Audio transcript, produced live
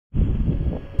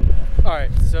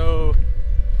Alright, so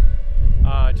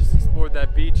just explored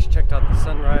that beach, checked out the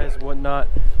sunrise, whatnot.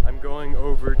 I'm going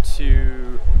over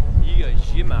to Ie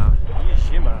Shima.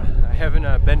 I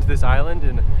haven't been to this island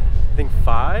in I think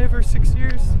 5 or 6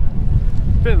 years.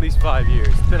 It's been at least 5 years.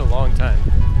 It's been a long time.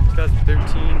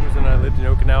 2013 was when I lived in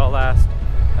Okinawa last.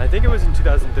 I think it was in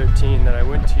 2013 that I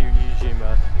went to Ie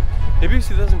Shima. Maybe it was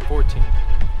 2014.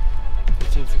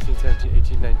 15, 16, 17,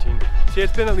 18, 19. See,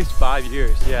 it's been at least 5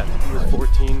 years. Yeah, it was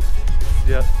 14,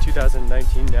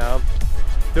 2019 now.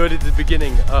 Though it is the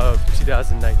beginning of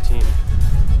 2019.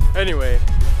 Anyway,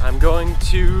 I'm going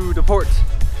to the port.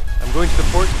 I'm going to the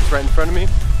port, it's right in front of me,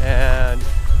 and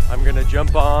I'm gonna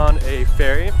jump on a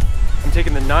ferry. I'm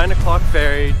taking the 9 o'clock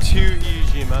ferry to Ie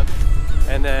Shima,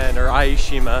 and then, or Ie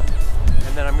Shima,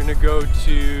 and then I'm gonna go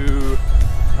to,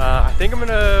 I think I'm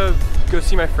gonna go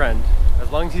see my friend. As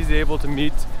long as he's able to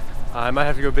meet, I might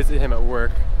have to go visit him at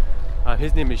work.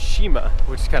 His name is Shima,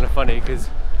 which is kind of funny because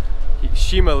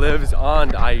Shima lives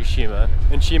on Ie Shima,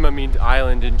 and Shima means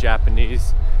island in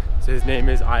Japanese, so his name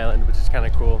is Island, which is kind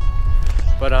of cool.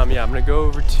 But yeah, I'm gonna go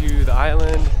over to the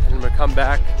island and I'm gonna come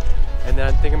back, and then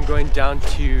I think I'm going down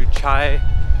to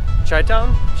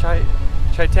Chi-Town? I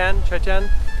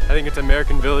think it's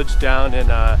American Village down in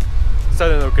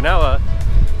southern Okinawa.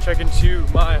 Check into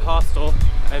my hostel,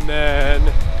 and then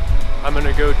I'm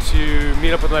gonna go to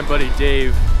meet up with my buddy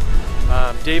Dave.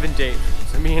 Dave and Dave.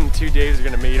 So me and 2 Daves are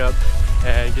gonna meet up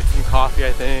and get some coffee,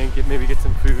 I think, maybe get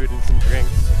some food and some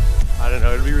drinks. I don't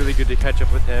know, it'll be really good to catch up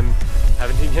with him.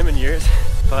 Haven't seen him in years,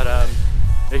 but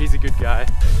yeah, he's a good guy.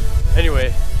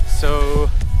 Anyway, so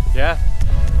yeah,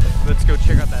 let's go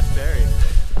check out that ferry.